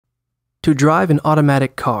To drive an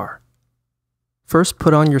automatic car, first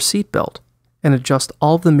put on your seatbelt and adjust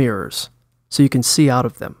all of the mirrors so you can see out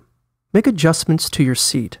of them. Make adjustments to your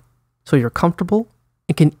seat so you're comfortable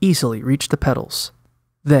and can easily reach the pedals.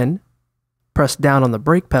 Then, press down on the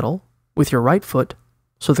brake pedal with your right foot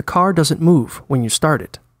so the car doesn't move when you start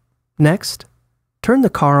it. Next, turn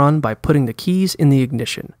the car on by putting the keys in the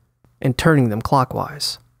ignition and turning them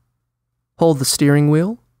clockwise. Hold the steering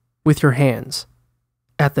wheel with your hands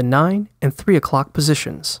at the 9 and 3 o'clock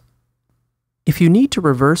positions. If you need to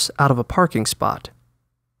reverse out of a parking spot,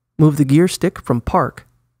 move the gear stick from park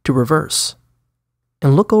to reverse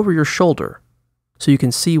and look over your shoulder so you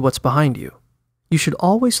can see what's behind you. You should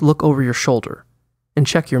always look over your shoulder and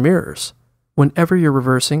check your mirrors whenever you're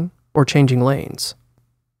reversing or changing lanes.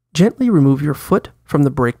 Gently remove your foot from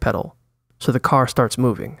the brake pedal so the car starts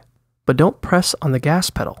moving, but don't press on the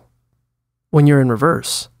gas pedal. When you're in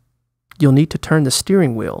reverse, you'll need to turn the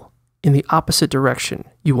steering wheel in the opposite direction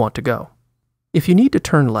you want to go. If you need to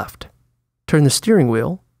turn left, turn the steering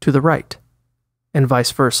wheel to the right, and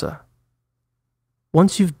vice versa.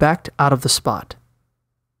 Once you've backed out of the spot,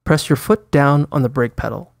 press your foot down on the brake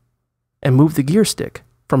pedal and move the gear stick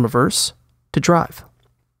from reverse to drive.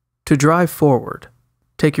 To drive forward,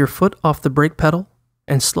 take your foot off the brake pedal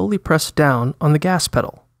and slowly press down on the gas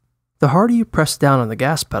pedal. The harder you press down on the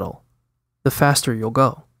gas pedal, the faster you'll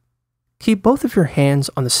go. Keep both of your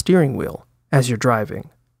hands on the steering wheel as you're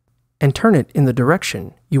driving and turn it in the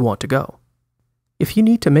direction you want to go. If you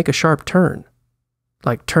need to make a sharp turn,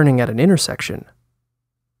 like turning at an intersection,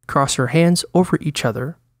 cross your hands over each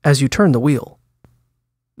other as you turn the wheel.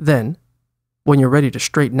 Then, when you're ready to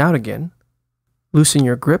straighten out again, loosen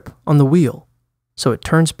your grip on the wheel so it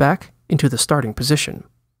turns back into the starting position.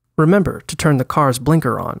 Remember to turn the car's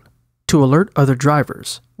blinker on to alert other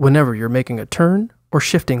drivers whenever you're making a turn or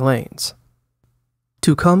shifting lanes.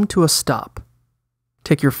 To come to a stop,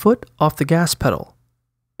 take your foot off the gas pedal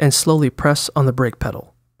and slowly press on the brake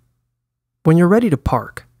pedal. When you're ready to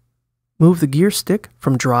park, move the gear stick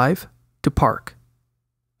from drive to park.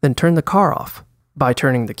 Then turn the car off by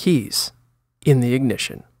turning the keys in the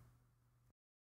ignition.